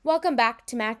Welcome back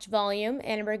to Match Volume,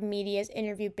 Annenberg Media's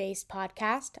interview-based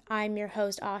podcast. I'm your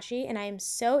host, Ashi, and I am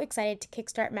so excited to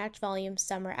kickstart Match Volume's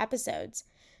summer episodes.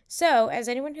 So, as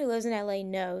anyone who lives in LA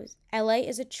knows, LA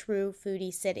is a true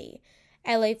foodie city.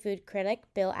 LA food critic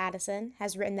Bill Addison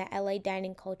has written that LA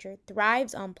dining culture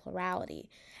thrives on plurality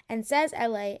and says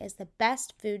LA is the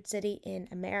best food city in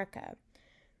America.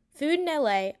 Food and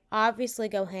LA obviously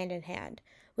go hand in hand,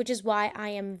 which is why I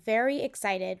am very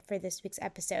excited for this week's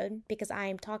episode because I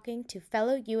am talking to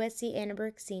fellow USC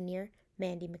Annenberg senior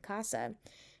Mandy Mikasa.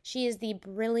 She is the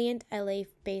brilliant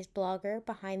LA-based blogger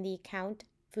behind the account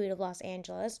Food of Los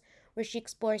Angeles, where she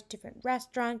explores different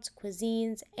restaurants,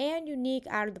 cuisines, and unique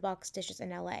out-of-the-box dishes in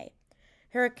LA.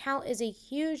 Her account is a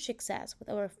huge success with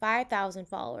over 5,000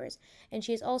 followers, and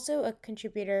she is also a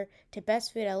contributor to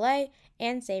Best Food LA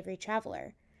and Savory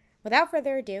Traveler. Without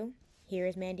further ado, here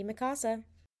is Mandy Mikasa.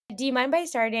 Do you mind by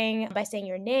starting by saying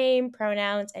your name,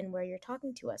 pronouns, and where you're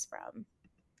talking to us from?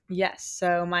 Yes,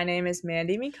 so my name is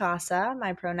Mandy Mikasa.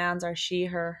 My pronouns are she,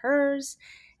 her, hers,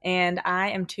 and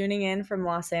I am tuning in from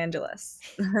Los Angeles.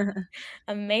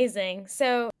 Amazing.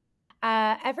 So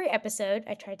every episode,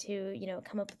 I try to,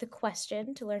 come up with a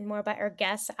question to learn more about our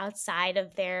guests outside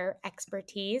of their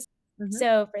expertise. Mhm.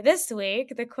 So for this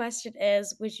week, the question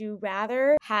is, would you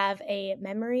rather have a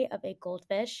memory of a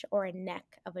goldfish or a neck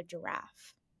of a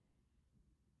giraffe?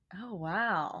 Oh,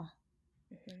 wow.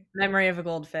 Mhm. Memory of a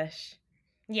goldfish.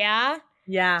 Yeah?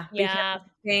 Yeah, because Yeah.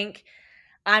 I think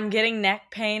I'm getting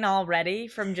neck pain already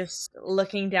from just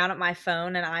looking down at my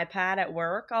phone and iPad at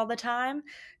work all the time.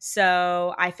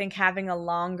 So I think having a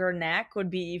longer neck would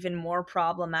be even more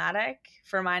problematic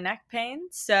for my neck pain.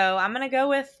 So I'm going to go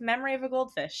with memory of a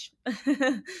goldfish.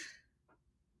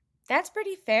 That's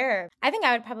pretty fair. I think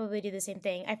I would probably do the same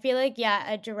thing. I feel like,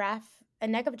 yeah, a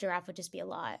neck of a giraffe would just be a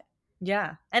lot.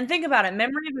 Yeah, and think about it,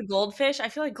 memory of a goldfish, I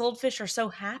feel like goldfish are so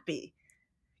happy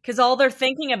because all they're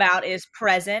thinking about is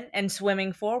present and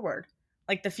swimming forward,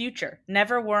 like the future,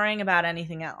 never worrying about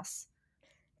anything else.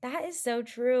 That is so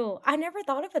true. I never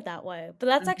thought of it that way, but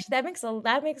that's Mhm.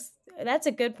 actually that's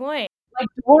a good point. Like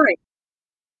Dory,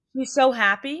 she's so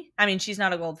happy. I mean, she's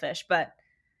not a goldfish, but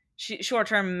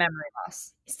short-term memory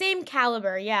loss. Same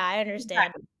caliber. Yeah, I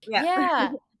understand. Exactly,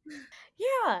 yeah.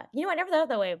 Yeah. Yeah. I never thought of it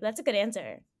that way, but that's a good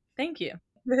answer. Thank you.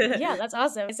 Yeah, that's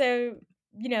awesome. So,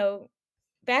 you know,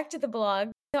 back to the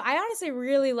blog. So I honestly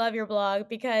really love your blog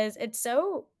because it's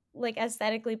so like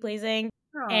aesthetically pleasing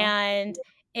Aw. and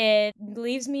it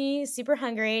leaves me super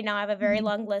hungry. Now I have a very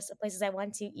long list of places I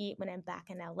want to eat when I'm back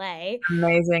in LA.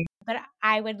 Amazing. But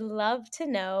I would love to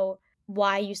know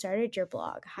why you started your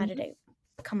blog. How did Mhm. it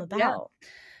come Yeah. about?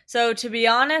 So, to be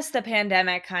honest, the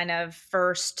pandemic kind of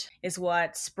first is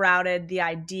what sprouted the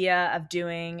idea of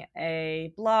doing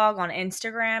a blog on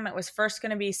Instagram. It was first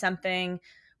going to be something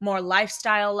more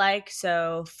lifestyle like,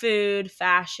 so food,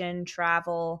 fashion,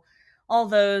 travel, all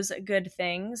those good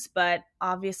things. But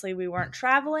obviously, we weren't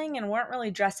traveling and weren't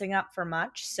really dressing up for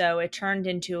much. So, it turned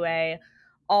into a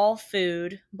all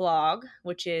food blog,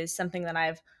 which is something that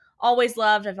I've always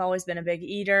loved. I've always been a big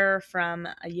eater from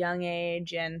a young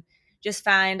age and just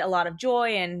find a lot of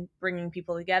joy in bringing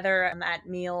people together at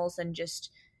meals and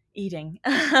just eating.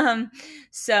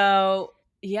 So,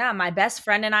 yeah, my best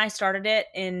friend and I started it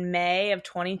in May of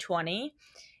 2020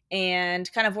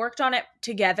 and kind of worked on it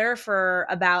together for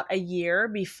about a year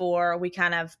before we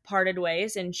kind of parted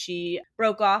ways and she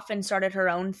broke off and started her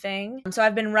own thing. So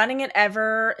I've been running it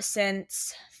ever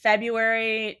since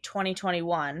February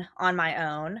 2021 on my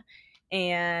own.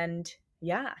 And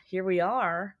yeah, here we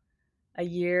are a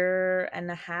year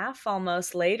and a half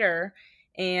almost later.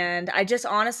 And I just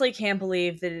honestly can't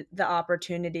believe the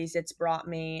opportunities it's brought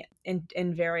me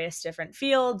in various different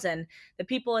fields and the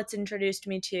people it's introduced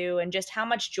me to and just how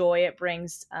much joy it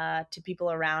brings to people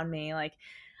around me. Like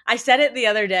I said it the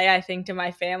other day, I think to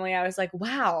my family, I was like,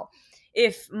 wow,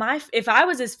 if I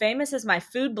was as famous as my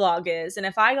food blog is and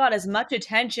if I got as much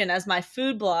attention as my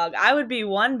food blog, I would be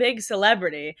one big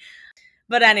celebrity.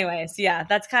 But anyways, yeah,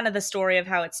 that's kind of the story of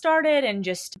how it started and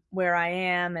just where I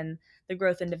am and the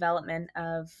growth and development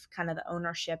of kind of the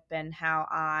ownership and how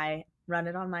I run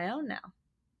it on my own now.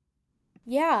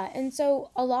 Yeah, and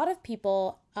so a lot of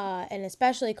people, and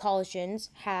especially college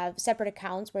students, have separate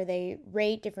accounts where they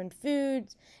rate different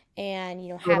foods and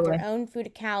have their Totally. own food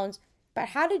accounts. But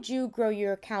how did you grow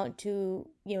your account to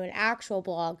an actual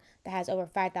blog that has over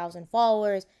 5,000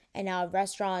 followers and now have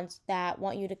restaurants that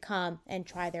want you to come and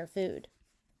try their food?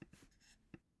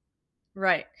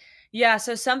 Right. Yeah.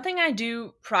 So something I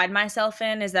do pride myself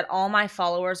in is that all my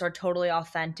followers are totally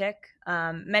authentic.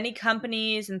 Many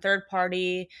companies and third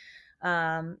party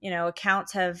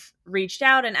Accounts have reached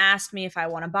out and asked me if I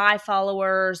want to buy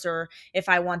followers or if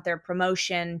I want their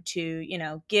promotion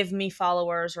to, give me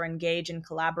followers or engage and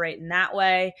collaborate in that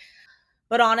way.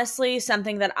 But honestly,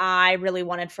 something that I really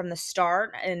wanted from the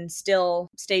start and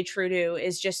still stay true to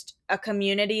is just a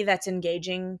community that's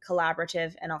engaging,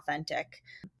 collaborative, and authentic.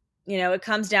 It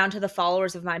comes down to the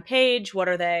followers of my page. What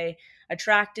are they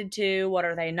attracted to? What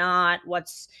are they not?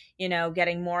 What's,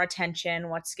 getting more attention?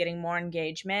 What's getting more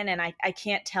engagement? And I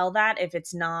can't tell that if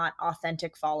it's not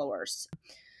authentic followers.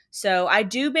 So I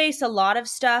do base a lot of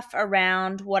stuff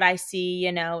around what I see,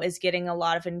 is getting a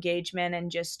lot of engagement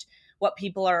and just what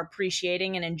people are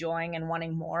appreciating and enjoying and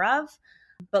wanting more of.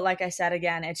 But like I said,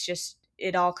 again,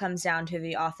 it all comes down to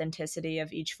the authenticity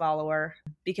of each follower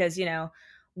because,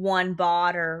 one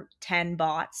bot or 10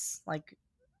 bots like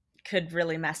could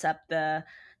really mess up the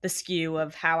skew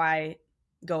of how I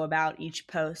go about each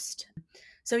post.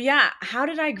 So yeah, how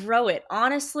did I grow it?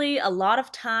 Honestly, a lot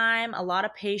of time, a lot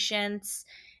of patience,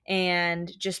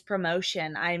 and just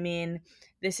promotion. I mean,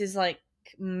 this is like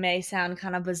may sound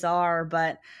kind of bizarre,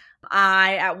 but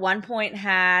I at one point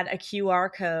had a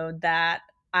QR code that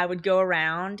I would go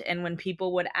around, and when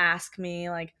people would ask me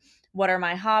like what are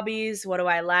my hobbies, what do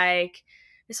I like,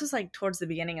 this was like towards the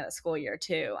beginning of the school year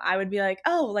too, I would be like,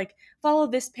 oh, like follow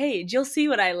this page, you'll see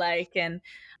what I like. And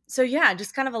so yeah,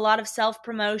 just kind of a lot of self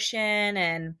promotion.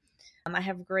 And I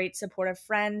have great supportive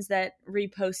friends that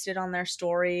reposted on their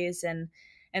stories and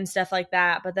stuff like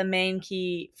that. But the main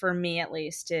key for me, at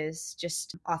least, is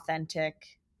just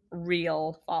authentic,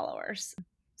 real followers.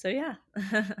 So yeah.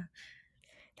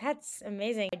 That's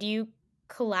amazing. Do you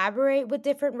collaborate with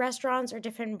different restaurants or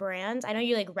different brands? I know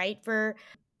you like write for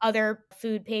other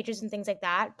food pages and things like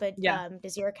that, but Yeah.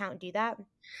 does your account do that?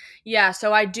 Yeah.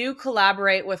 So I do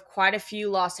collaborate with quite a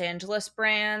few Los Angeles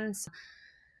brands.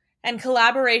 And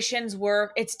collaborations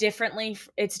work, it's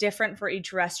different for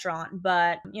each restaurant.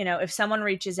 But if someone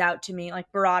reaches out to me,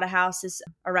 like Burrata House is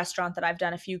a restaurant that I've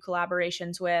done a few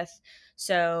collaborations with.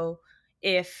 So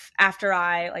if after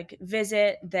I like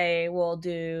visit, they will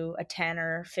do a 10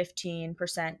 or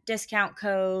 15% discount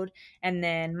code, and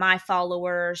then my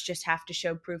followers just have to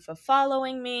show proof of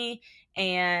following me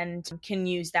and can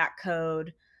use that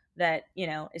code that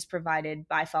is provided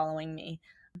by following me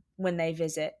when they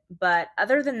visit. But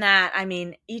other than that, I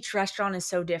mean, each restaurant is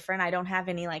so different. I don't have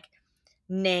any like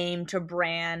name to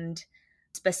brand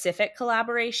specific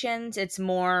collaborations. It's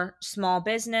more small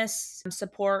business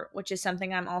support, which is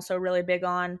something I'm also really big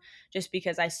on just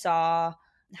because I saw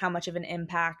how much of an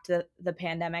impact the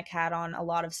pandemic had on a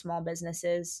lot of small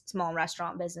businesses, small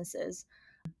restaurant businesses.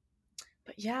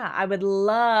 But yeah, I would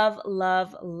love,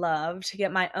 love, love to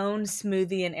get my own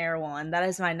smoothie and Erewhon. That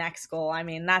is my next goal. I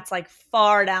mean, that's like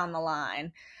far down the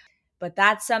line. But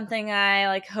that's something I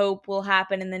like hope will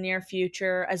happen in the near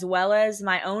future, as well as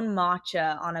my own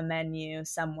matcha on a menu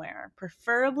somewhere.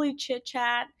 Preferably Chit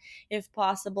Chat if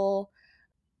possible.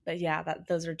 But yeah,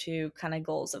 those are two kind of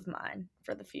goals of mine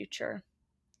for the future.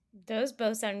 Those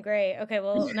both sound great. Okay,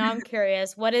 well, now I'm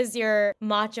curious. What is your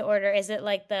matcha order? Is it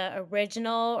like the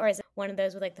original or is it one of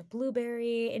those with like the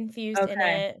blueberry infused in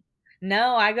Okay. it?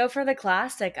 No, I go for the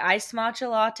classic iced matcha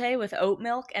latte with oat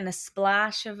milk and a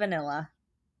splash of vanilla.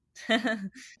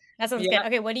 That sounds good. Yep.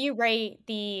 Okay, what do you rate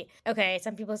okay,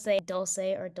 some people say dulce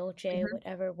or dolce, Mhm.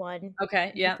 whatever one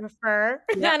Okay. you Yep. prefer.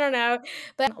 Yep. I don't know.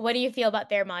 But what do you feel about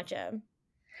their matcha?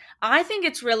 I think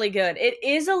it's really good. It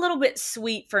is a little bit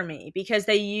sweet for me because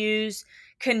they use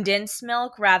condensed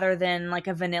milk rather than like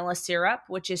a vanilla syrup,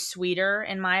 which is sweeter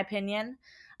in my opinion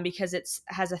because it's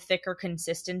has a thicker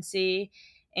consistency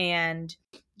and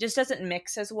just doesn't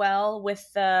mix as well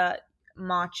with the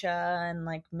matcha and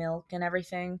like milk and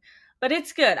everything. But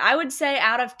it's good. I would say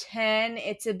out of 10,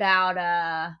 it's about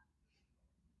a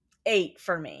 8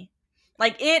 for me.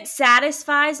 Like it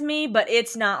satisfies me, but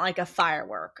it's not like a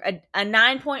firework. A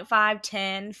 9.5,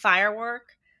 10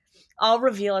 firework, I'll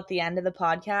reveal at the end of the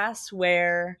podcast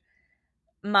where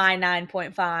my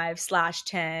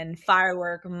 9.5/10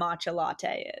 firework matcha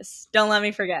latte is. Don't let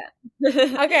me forget.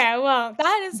 Okay, well,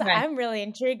 Okay. I'm really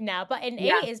intrigued now, but an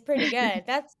Yeah. 8 is pretty good.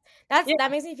 Yeah.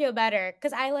 That makes me feel better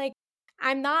because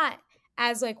I'm not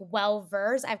as, like,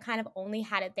 well-versed. I've kind of only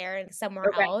had it there and somewhere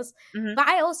Okay. else, Mhm. but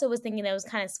I also was thinking that it was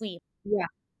kinda sweet. Yeah.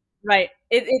 Right.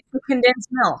 It's the condensed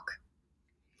milk.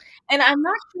 And I'm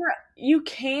not sure you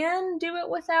can do it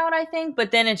without, I think,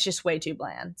 but then it's just way too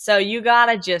bland. So you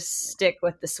gotta just stick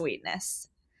with the sweetness.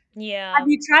 Have Yeah.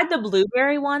 you tried the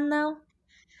blueberry one though?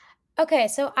 Okay,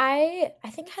 so I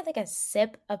think I had, like, a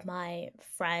sip of my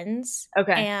friend's,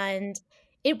 Okay. and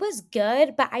it was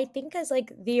good, but I think as,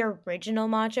 like, the original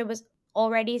matcha was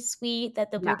already sweet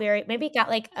that the Yeah. blueberry maybe got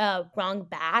like a wrong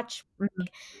batch, Mhm.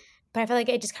 but I feel like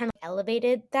it just kind of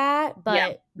elevated that. Yeah.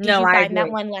 But did No, you I find that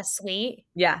agree. one less sweet?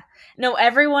 Yeah. No,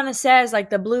 everyone says like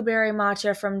the blueberry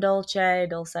matcha from Dulce,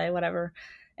 whatever.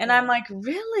 And I'm Mm. like,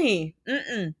 really?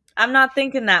 Mm-mm. I'm not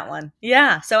thinking that one.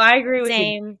 Yeah. So I agree with you.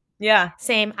 Same. Yeah.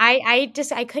 Same. I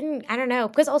couldn't, I don't know,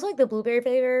 because also, like, the blueberry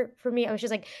flavor for me, I was just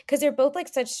like, because 'cause they're both, like,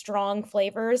 such strong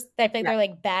flavors that I feel like Yeah. they're,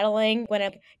 like, battling when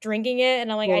I'm drinking it,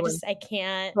 and I'm like, Totally. I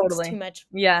can't. It's too Totally. much.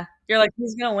 Yeah. You're like,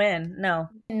 who's gonna win? No.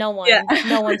 Yeah.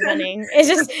 No one's winning. It's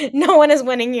just no one is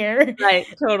winning here. Right.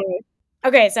 Totally.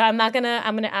 Okay, so I'm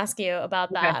gonna ask you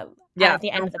about Okay. that Yeah. at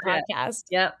the end Don't of the forget. podcast.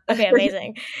 Yep. Okay,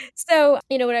 amazing. So,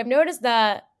 what I've noticed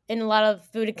that in a lot of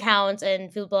food accounts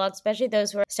and food blogs, especially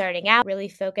those who are starting out, really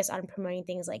focus on promoting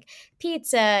things like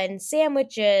pizza and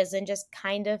sandwiches and just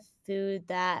kind of food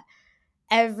that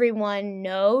everyone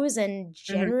knows and Mhm.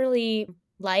 generally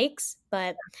likes.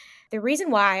 But the reason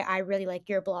why I really like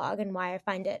your blog and why I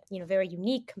find it, very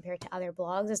unique compared to other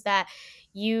blogs is that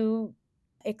you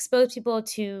expose people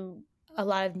to a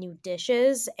lot of new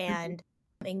dishes Mhm. and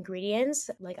ingredients.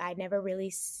 Like, I'd never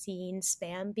really seen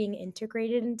spam being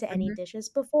integrated into any Mhm. dishes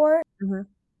before. Mhm.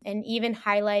 And even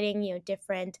highlighting,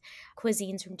 different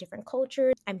cuisines from different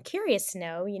cultures. I'm curious to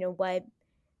know, what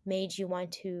made you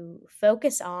want to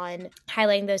focus on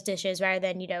highlighting those dishes rather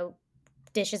than,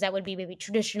 dishes that would be maybe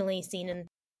traditionally seen in,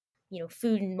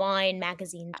 food and wine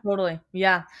magazine. Totally.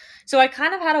 Yeah. So I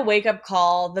kind of had a wake up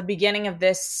call the beginning of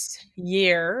this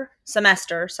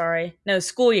semester, sorry. No,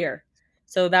 school year.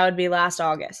 So that would be last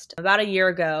August. About a year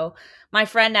ago, my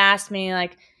friend asked me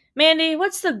like, "Mandy,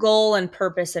 what's the goal and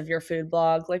purpose of your food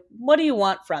blog? Like, what do you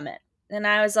want from it?" And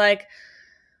I was like,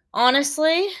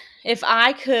 honestly, if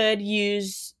I could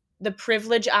use the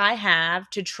privilege I have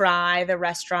to try the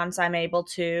restaurants I'm able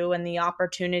to and the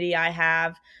opportunity I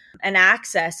have and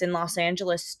access in Los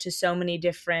Angeles to so many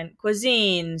different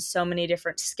cuisines, so many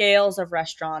different scales of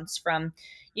restaurants from,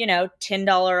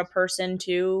 $10 a person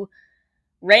to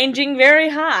ranging very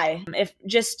high. If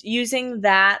just using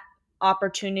that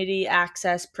opportunity,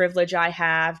 access, privilege I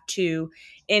have to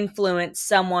influence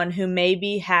someone who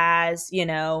maybe has,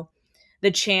 the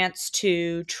chance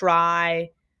to try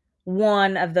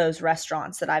one of those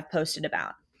restaurants that I've posted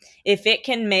about. If it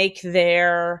can make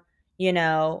their,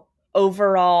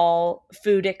 overall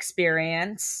food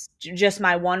experience just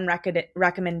my one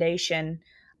recommendation,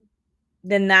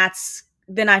 then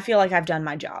I feel like I've done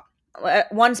my job.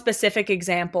 One specific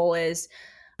example is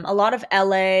a lot of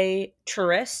LA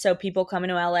tourists, so people coming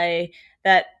to LA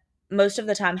that most of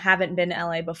the time haven't been to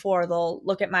LA before, they'll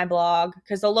look at my blog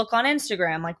because they'll look on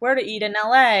Instagram, like where to eat in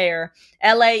LA or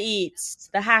LA Eats,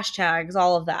 the hashtags,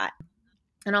 all of that.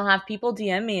 And I'll have people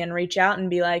DM me and reach out and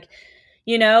be like,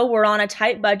 we're on a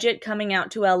tight budget coming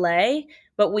out to LA,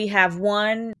 but we have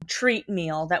one treat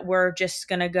meal that we're just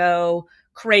going to go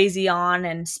crazy on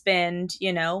and spend,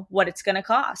 what it's going to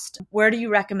cost. Where do you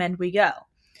recommend we go?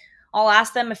 I'll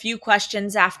ask them a few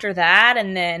questions after that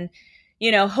and then,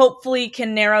 hopefully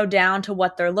can narrow down to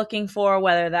what they're looking for,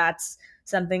 whether that's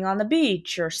something on the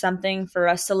beach or something for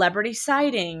a celebrity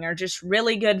sighting or just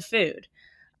really good food.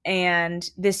 And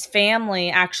this family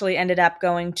actually ended up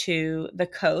going to the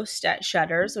coast at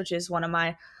Shutters, which is one of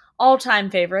my all-time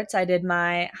favorites. I did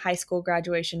my high school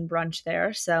graduation brunch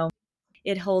there, so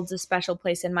it holds a special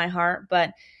place in my heart.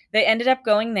 But they ended up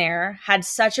going there, had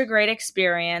such a great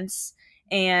experience,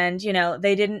 and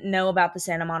they didn't know about the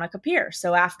Santa Monica Pier.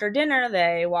 So after dinner,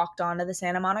 they walked onto the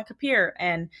Santa Monica Pier,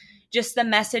 and just the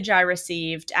message I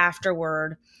received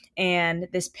afterward and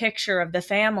this picture of the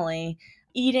family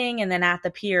eating and then at the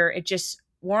pier, it just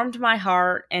warmed my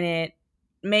heart and it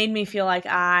made me feel like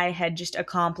I had just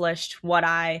accomplished what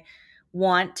I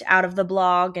want out of the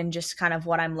blog and just kind of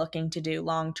what I'm looking to do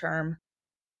long term.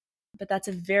 But that's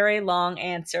a very long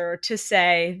answer to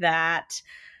say that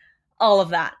all of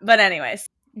that. But anyways,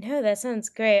 No, that sounds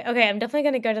great. Okay, I'm definitely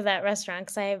gonna go to that restaurant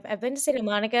because I've been to Santa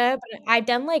Monica, but I've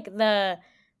done like the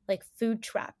like food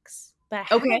trucks, but I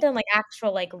haven't okay. done like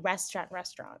actual like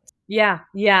restaurants. Yeah,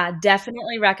 yeah,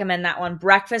 definitely recommend that one.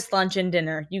 Breakfast, lunch, and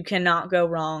dinner. You cannot go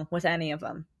wrong with any of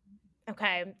them.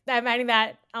 Okay, I'm adding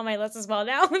that on my list as well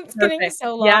now. It's getting Perfect.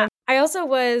 so Yeah. long. I also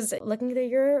was looking through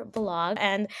your blog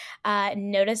and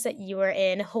noticed that you were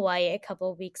in Hawaii a couple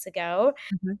of weeks ago.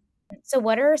 Mhm. So,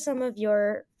 what are some of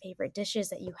your favorite dishes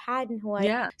that you had in Hawaii?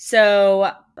 Yeah.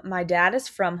 So my dad is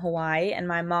from Hawaii and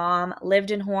my mom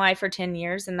lived in Hawaii for 10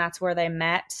 years and that's where they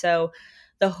met. So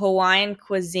the Hawaiian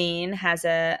cuisine has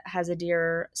a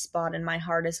dear spot in my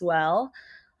heart as well.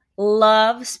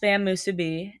 Love spam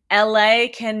musubi. LA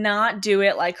cannot do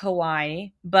it like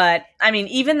Hawaii, but I mean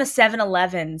even the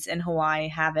 7-Elevens in Hawaii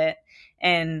have it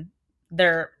and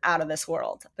they're out of this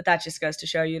world. But that just goes to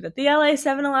show you that the LA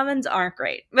 7-Elevens aren't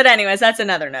great. But anyways, that's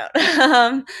another note.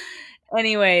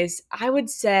 Anyways, I would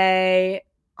say,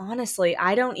 honestly,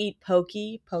 I don't eat poke,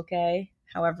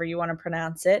 however you want to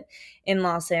pronounce it, in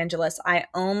Los Angeles. I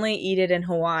only eat it in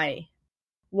Hawaii.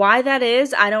 Why that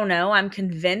is, I don't know. I'm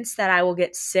convinced that I will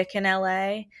get sick in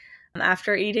LA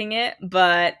after eating it,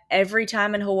 but every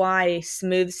time in Hawaii,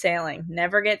 smooth sailing.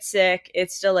 Never get sick.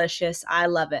 It's delicious. I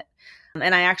love it.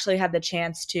 And I actually had the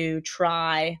chance to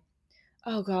try,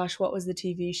 oh gosh, what was the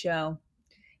TV show?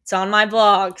 It's on my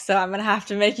blog, so I'm going to have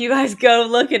to make you guys go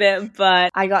look at it.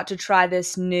 But I got to try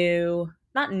this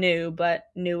not new, but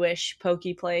newish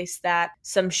poke place that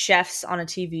some chefs on a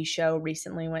TV show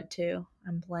recently went to.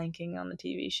 I'm blanking on the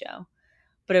TV show,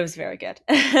 but it was very good.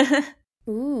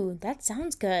 Ooh, that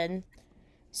sounds good.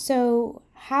 So,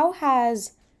 how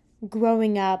has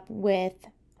growing up with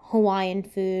Hawaiian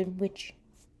food, which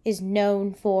is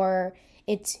known for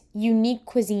its unique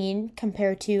cuisine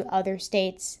compared to other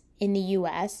states in the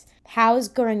US, how has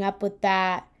growing up with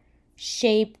that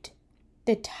shaped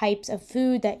the types of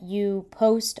food that you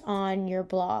post on your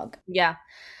blog? Yeah.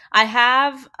 I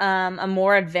have a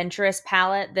more adventurous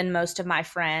palate than most of my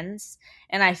friends.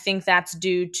 And I think that's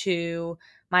due to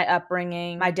my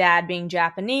upbringing, my dad being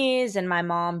Japanese and my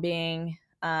mom being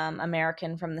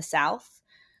American from the South.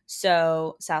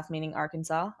 So, South meaning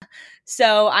Arkansas.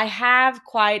 So, I have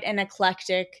quite an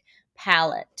eclectic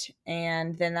palate.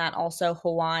 And then that also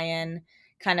Hawaiian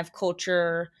kind of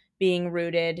culture being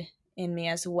rooted in me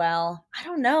as well. I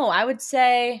don't know. I would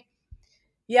say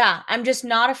yeah, I'm just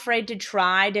not afraid to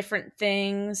try different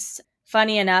things.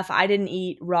 Funny enough, I didn't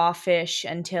eat raw fish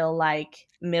until like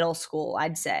middle school,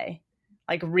 I'd say.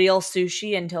 Like real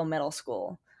sushi until middle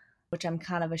school, which I'm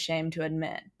kind of ashamed to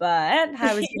admit. But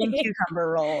I was eating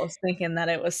cucumber rolls thinking that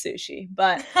it was sushi.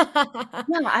 But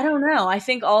yeah, I don't know. I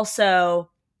think also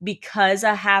because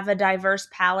I have a diverse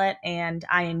palate and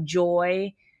I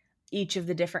enjoy each of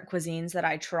the different cuisines that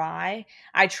I try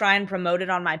and promote it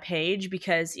on my page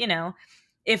because,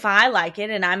 if I like it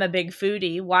and I'm a big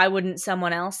foodie, why wouldn't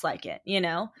someone else like it,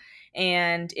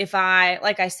 And if I,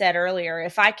 like I said earlier,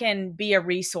 if I can be a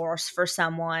resource for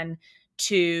someone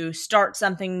to start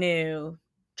something new,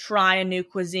 try a new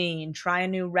cuisine, try a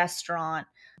new restaurant,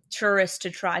 tourists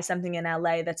to try something in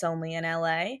LA that's only in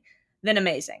LA, then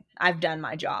amazing. I've done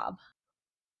my job.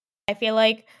 I feel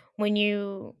like when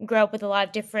you grow up with a lot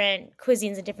of different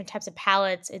cuisines and different types of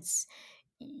palates,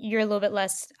 you're a little bit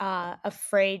less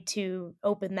afraid to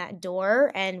open that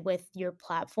door. And with your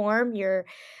platform, you're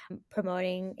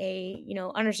promoting a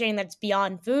understanding that's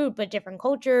beyond food, but different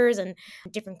cultures and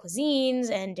different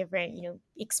cuisines and different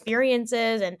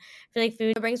experiences. And I feel like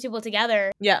food brings people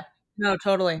together. Yeah, no,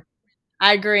 totally.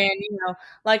 I agree. And,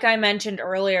 like I mentioned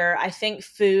earlier, I think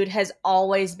food has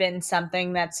always been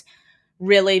something that's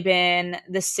really been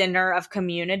the center of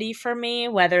community for me,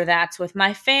 whether that's with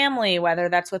my family, whether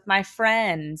that's with my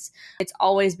friends. It's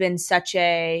always been such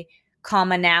a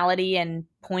commonality and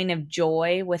point of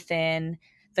joy within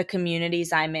the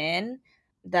communities I'm in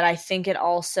that I think it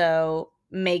also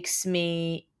makes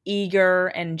me eager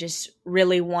and just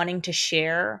really wanting to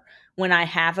share when I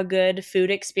have a good food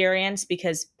experience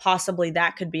because possibly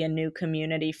that could be a new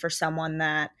community for someone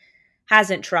that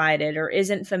hasn't tried it or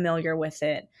isn't familiar with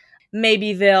it.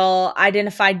 Maybe they'll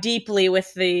identify deeply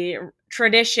with the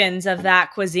traditions of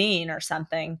that cuisine or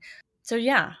something. So,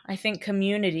 yeah, I think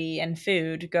community and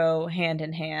food go hand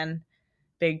in hand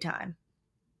big time.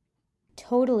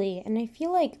 Totally. And I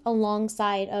feel like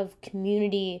alongside of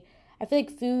community, I feel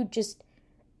like food just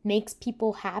makes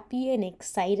people happy and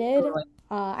excited. Totally.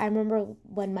 I remember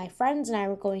when my friends and I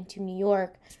were going to New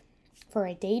York for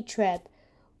a day trip,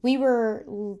 we were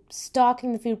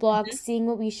stalking the food blogs, seeing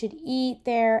what we should eat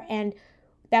there, and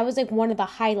that was like one of the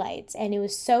highlights. And it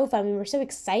was so fun. We were so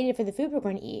excited for the food we were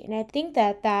going to eat. And I think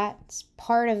that that's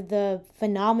part of the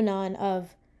phenomenon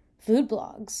of food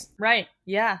blogs. Right.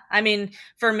 Yeah. I mean,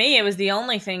 for me, it was the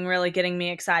only thing really getting me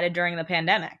excited during the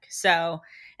pandemic. So,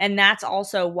 and that's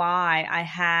also why I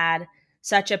had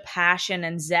such a passion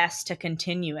and zest to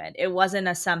continue it. It wasn't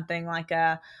a something like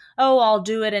oh, I'll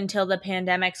do it until the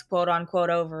pandemic's quote unquote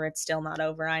over. It's still not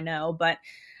over, I know, but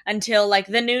until like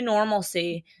the new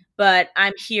normalcy. But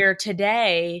I'm here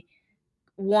today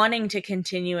wanting to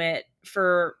continue it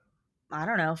for I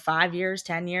don't know, 5 years,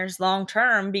 10 years, long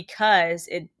term, because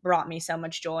it brought me so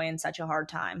much joy in such a hard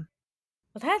time.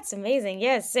 Well, that's amazing.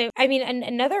 Yes. So, I mean,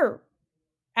 another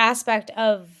aspect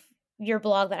of your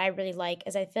blog that I really like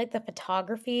is I feel like the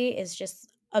photography is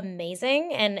just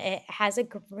amazing and it has a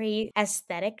great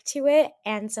aesthetic to it.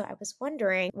 And so I was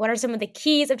wondering, what are some of the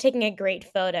keys of taking a great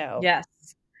photo? Yes.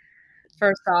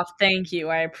 First off, thank you.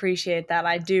 I appreciate that.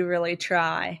 I do really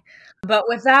try. But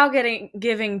without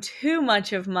giving too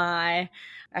much of my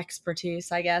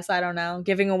expertise, I guess, I don't know,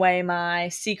 giving away my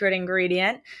secret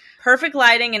ingredient, perfect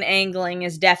lighting and angling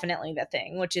is definitely the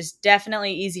thing, which is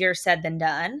definitely easier said than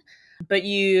done. But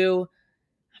I'm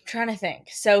trying to think.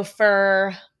 So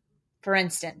for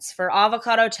instance, for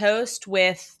avocado toast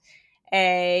with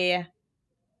a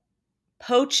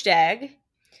poached egg,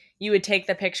 you would take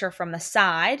the picture from the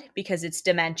side because it's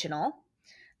dimensional.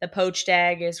 The poached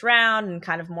egg is round and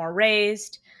kind of more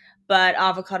raised, but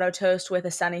avocado toast with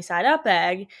a sunny side up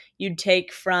egg, you'd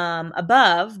take from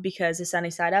above because a sunny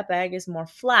side up egg is more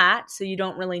flat, so you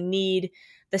don't really need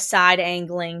the side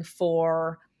angling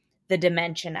for the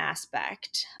dimension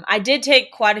aspect. I did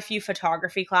take quite a few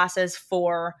photography classes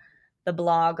for the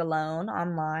blog alone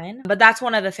online, but that's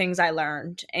one of the things I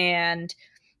learned. And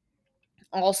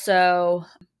also,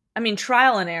 I mean,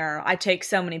 trial and error. I take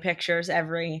so many pictures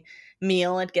every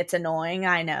meal. It gets annoying,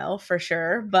 I know, for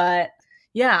sure. But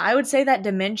yeah, I would say that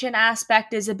dimension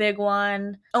aspect is a big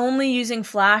one. Only using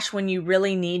flash when you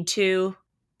really need to.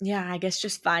 Yeah, I guess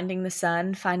just finding the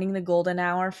sun, finding the golden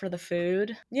hour for the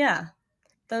food. Yeah,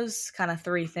 those kind of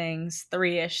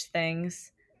three-ish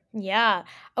things. Yeah.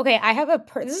 Okay, I have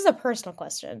this is a personal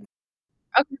question.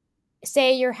 Okay.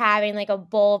 Say you're having like a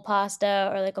bowl of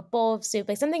pasta or like a bowl of soup,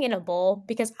 like something in a bowl,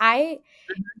 because I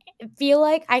feel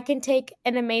like I can take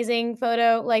an amazing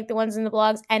photo like the ones in the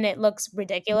blogs and it looks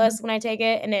ridiculous when I take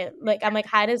it, and I'm like,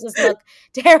 how does this look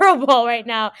terrible right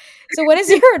now? So what is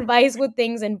your advice with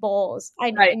things in bowls?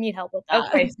 I Right. need help with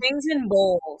Okay, that. things in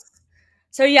bowls.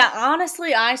 So yeah,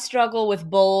 honestly, I struggle with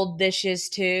bold dishes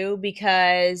too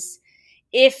because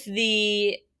if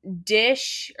the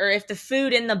dish or if the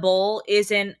food in the bowl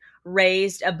isn't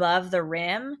raised above the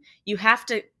rim, you have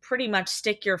to pretty much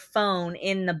stick your phone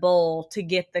in the bowl to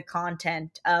get the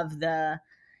content of the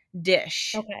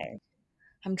dish. Okay.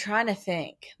 I'm trying to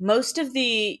think. Most of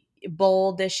the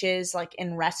bowl dishes like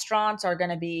in restaurants are going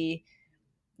to be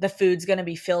the food's going to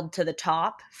be filled to the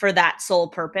top for that sole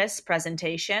purpose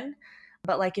presentation.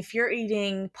 But like if you're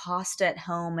eating pasta at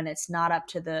home and it's not up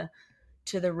to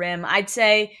the rim, I'd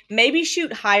say maybe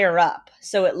shoot higher up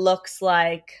so it looks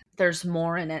like there's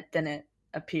more in it than it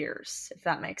appears, if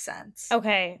that makes sense.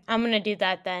 Okay, I'm gonna do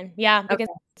that then. Yeah, because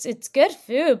Okay. it's good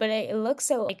food, but it looks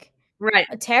so like Right.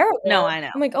 No, terrible. I know.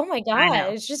 I'm like, oh my I god, know.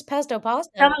 it's just pesto Some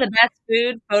pasta. of the best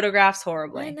food photographs I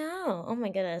horribly. know. Oh my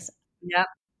goodness. Yep.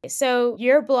 So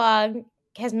your blog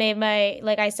has made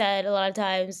like I said a lot of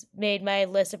times, made my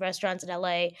list of restaurants in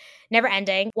LA never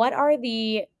ending. What are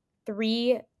the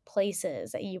 3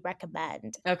 places that you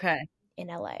recommend Okay. in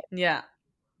LA? Yeah.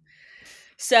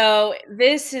 So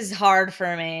this is hard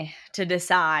for me to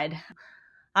decide.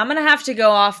 I'm going to have to go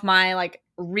off my like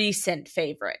recent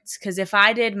favorites because if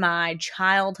I did my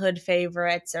childhood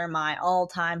favorites or my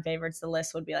all-time favorites, the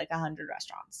list would be like 100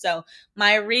 restaurants. So,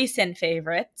 my recent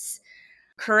favorites,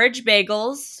 Courage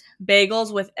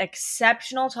bagels with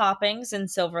exceptional toppings in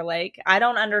Silver Lake. I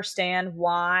don't understand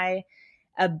why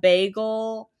a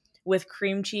bagel with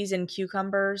cream cheese and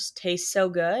cucumbers tastes so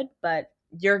good, but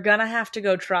you're going to have to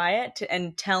go try it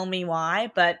and tell me why,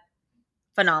 but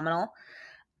phenomenal.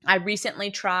 I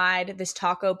recently tried this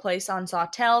taco place on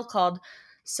Sawtell called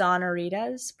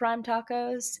Sonoritas Prime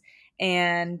Tacos,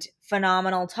 and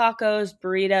phenomenal tacos,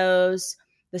 burritos,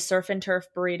 the surf and turf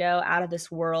burrito out of this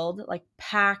world, like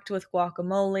packed with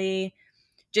guacamole,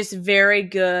 just very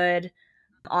good,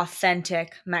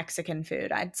 authentic Mexican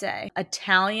food, I'd say.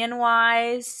 Italian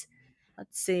wise,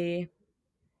 let's see.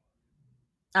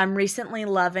 I'm recently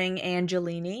loving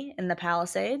Angelini in the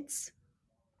Palisades.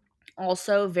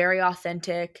 Also, very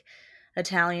authentic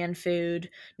Italian food,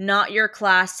 not your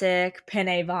classic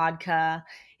penne vodka.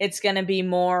 It's going to be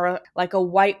more like a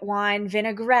white wine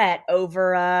vinaigrette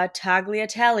over a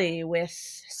tagliatelle with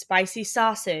spicy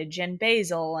sausage and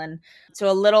basil. And so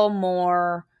a little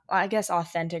more, I guess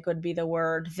authentic would be the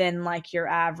word, than like your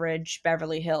average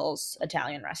Beverly Hills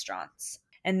Italian restaurants.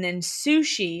 And then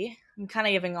sushi, I'm kind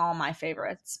of giving all my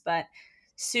favorites, but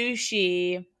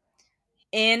sushi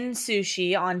in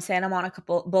Sushi on Santa Monica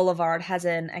Boulevard has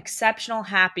an exceptional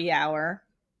happy hour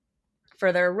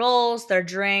for their rolls, their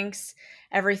drinks,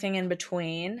 everything in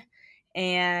between.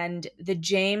 And the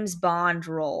James Bond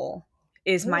roll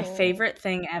is my Ooh. favorite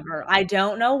thing ever. I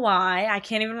don't know why. I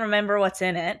can't even remember what's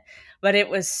in it, but it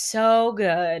was so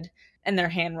good. And their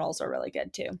hand rolls are really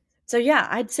good too. So, yeah,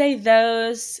 I'd say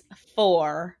those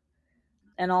 4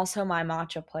 and also my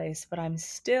matcha place, but I'm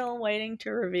still waiting to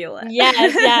reveal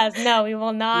Yes, it. yes. No, we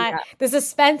will not. Yeah, The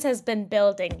suspense has been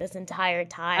building this entire I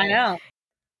time. know.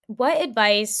 What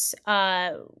advice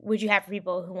would you have for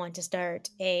people who want to start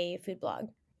a food blog?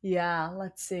 Yeah,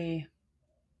 let's see.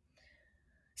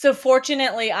 So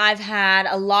fortunately, I've had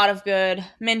a lot of good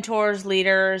mentors,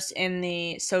 leaders in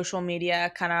the social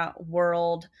media kind of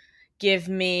world give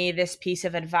me this piece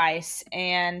of advice.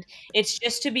 And it's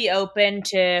just to be open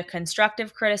to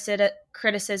constructive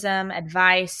criticism,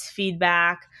 advice,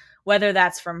 feedback, whether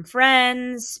that's from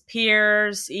friends,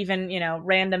 peers, even,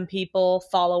 random people,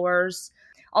 followers.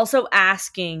 Also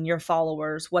asking your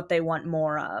followers what they want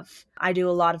more of. I do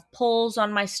a lot of polls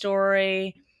on my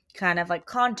story, kind of like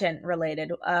content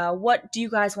related. What do you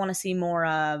guys want to see more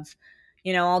of?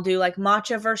 I'll do like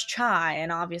matcha versus chai,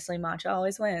 and obviously matcha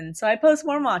always wins. So I post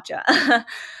more matcha.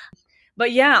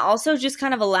 But yeah, also just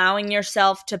kind of allowing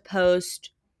yourself to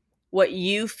post what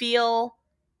you feel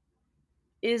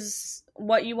is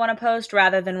what you want to post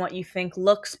rather than what you think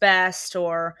looks best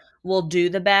or will do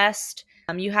the best.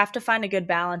 You have to find a good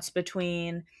balance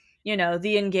between,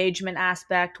 the engagement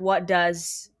aspect, what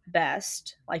does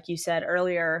best, like you said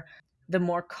earlier, the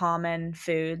more common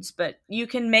foods, but you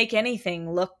can make anything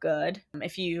look good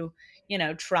if you,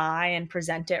 try and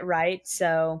present it right.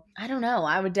 So I don't know.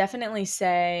 I would definitely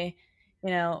say,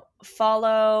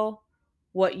 follow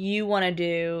what you want to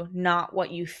do, not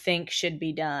what you think should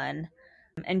be done,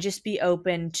 and just be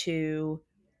open to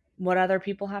what other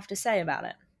people have to say about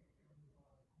it.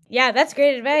 Yeah, that's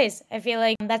great advice. I feel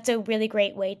like that's a really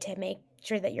great way to make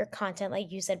sure that your content, like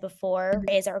you said before,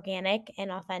 is organic and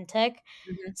authentic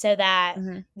Mhm, so that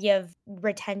mhm. you have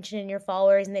retention in your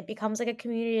followers and it becomes like a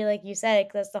community, like you said,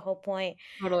 'cause that's the whole point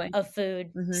Totally. of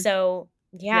food. Mhm. So,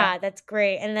 Yeah. yeah, that's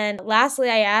great. And then lastly,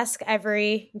 I ask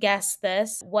every guest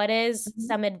this: what is Mhm.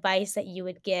 some advice that you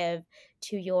would give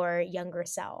to your younger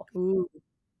self? Ooh.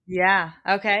 Yeah,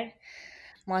 okay.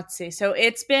 Let's see. So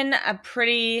it's been a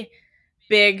pretty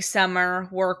big summer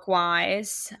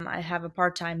work-wise. I have a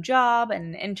part-time job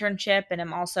and an internship, and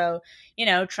I'm also,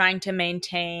 trying to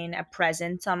maintain a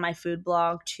presence on my food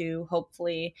blog to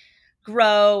hopefully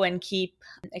grow and keep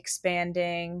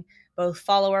expanding both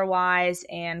follower-wise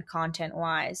and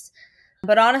content-wise.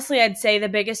 But honestly, I'd say the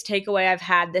biggest takeaway I've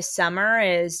had this summer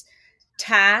is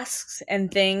tasks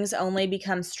and things only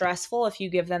become stressful if you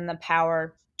give them the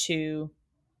power to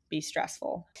be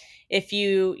stressful. If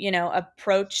you,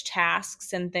 approach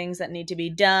tasks and things that need to be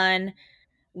done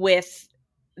with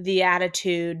the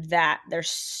attitude that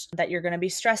that you're going to be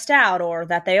stressed out or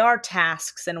that they are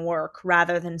tasks and work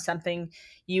rather than something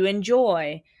you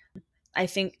enjoy, I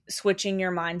think switching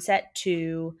your mindset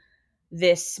to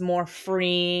this more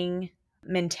freeing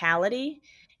mentality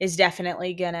is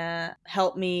definitely going to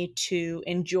help me to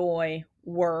enjoy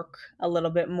work a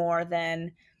little bit more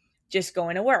than just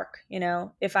going to work.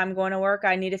 If I'm going to work,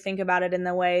 I need to think about it in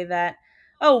the way that,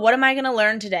 oh, what am I going to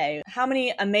learn today? How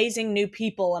many amazing new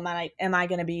people am I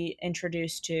going to be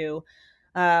introduced to?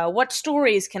 What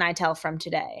stories can I tell from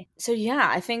today? So yeah,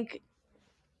 I think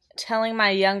telling my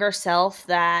younger self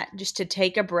that just to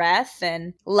take a breath,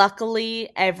 and luckily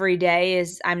every day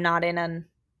is I'm not in a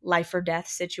life or death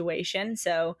situation.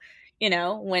 So,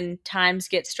 when times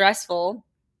get stressful,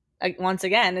 once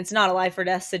again, it's not a life or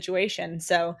death situation.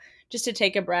 So just to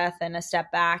take a breath and a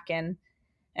step back and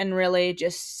really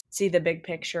just see the big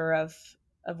picture of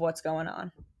what's going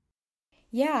on.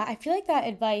 Yeah, I feel like that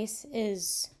advice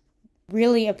is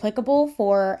really applicable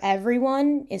for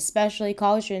everyone, especially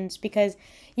college students, because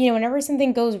whenever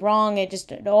something goes wrong,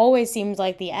 it always seems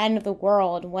like the end of the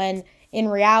world when in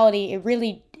reality it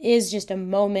really is just a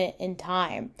moment in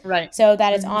time. Right. So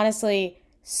that is Mhm. honestly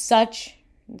such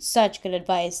good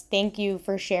advice. Thank you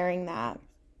for sharing that.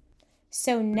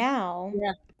 So now,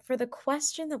 Yeah. for the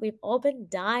question that we've all been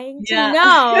dying to Yeah.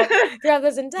 know throughout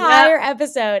this Yeah. entire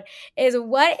episode is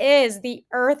what is the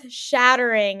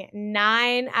earth-shattering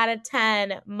 9 out of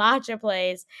 10 matcha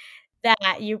place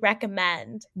that you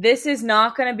recommend? This is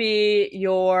not going to be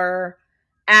your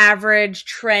average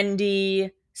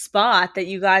trendy spot that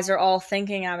you guys are all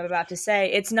thinking I'm about to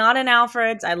say. It's not an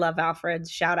Alfred's. I love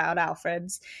Alfred's. Shout out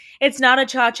Alfred's. It's not a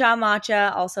Cha Cha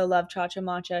Matcha. Also love Cha Cha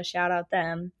Matcha. Shout out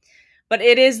them. But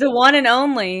it is the one and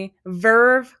only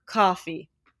Verve Coffee.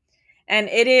 And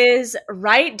it is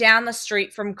right down the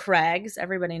street from Craig's.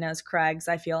 Everybody knows Craig's,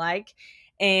 I feel like.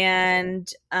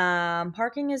 And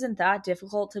parking isn't that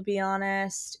difficult, to be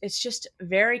honest. It's just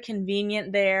very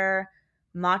convenient there.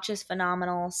 Matcha's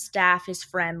phenomenal. Staff is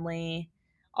friendly.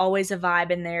 Always a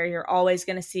vibe in there. You're always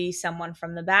going to see someone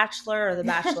from The Bachelor or The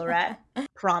Bachelorette.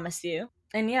 Promise you.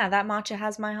 And yeah, that matcha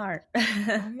has my heart.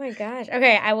 Oh my gosh.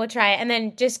 Okay, I will try it. And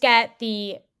then just get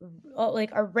the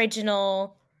like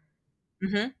original.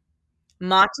 hmm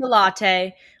Matcha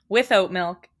latte with oat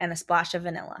milk and a splash of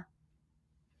vanilla.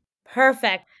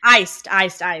 Perfect. Iced.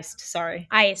 Sorry.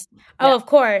 Iced. Oh, Yeah. of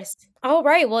course. All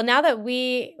right. Well, now that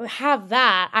we have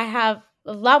that, I have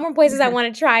a lot more places I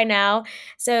want to try now.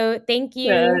 So thank you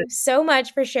Good. so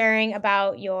much for sharing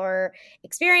about your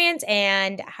experience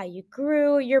and how you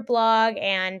grew your blog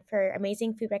and for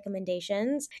amazing food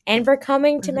recommendations and for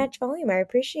coming to Mhm. Match Volume. I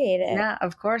appreciate it. Yeah,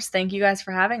 of course. Thank you guys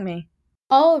for having me.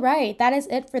 All right, that is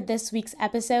it for this week's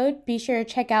episode. Be sure to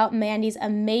check out Mandy's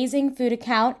amazing food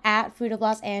account at Food of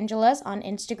Los Angeles on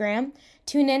Instagram.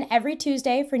 Tune in every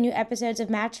Tuesday for new episodes of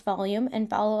Match Volume and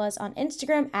follow us on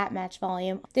Instagram at Match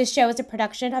Volume. This show is a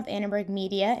production of Annenberg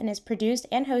Media and is produced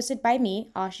and hosted by me,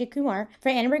 Ashi Kumar, for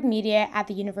Annenberg Media at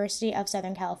the University of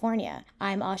Southern California.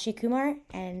 I'm Ashi Kumar,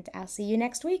 and I'll see you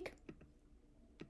next week.